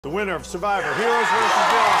The winner of Survivor, Heroes vs.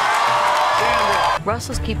 Villains, Sandra.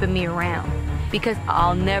 Russell's keeping me around because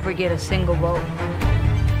I'll never get a single vote.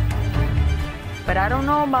 But I don't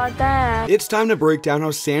know about that. It's time to break down how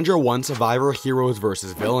Sandra won Survivor Heroes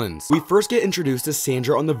vs. Villains. We first get introduced to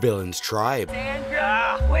Sandra on the Villains tribe.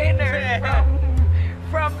 Sandra, winner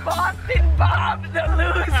from Boston Bob, the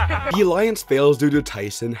loser. The alliance fails due to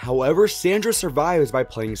Tyson, however, Sandra survives by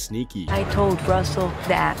playing sneaky. I told Russell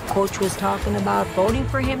that Coach was talking about voting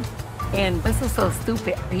for him, and this is so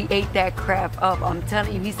stupid. He ate that crap up. I'm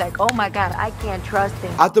telling you, he's like, oh my God, I can't trust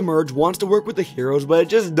him. At the merge, wants to work with the heroes, but it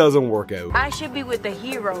just doesn't work out. I should be with the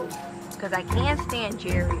heroes, because I can't stand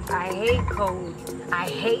Jerry. I hate Code. I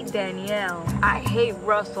hate Danielle. I hate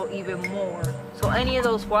Russell even more. So any of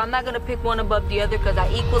those four, I'm not going to pick one above the other because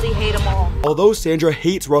I equally hate them all. Although Sandra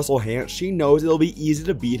hates Russell Hantz, she knows it'll be easy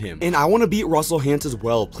to beat him. And I want to beat Russell Hantz as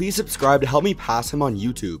well. Please subscribe to help me pass him on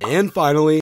YouTube. And finally,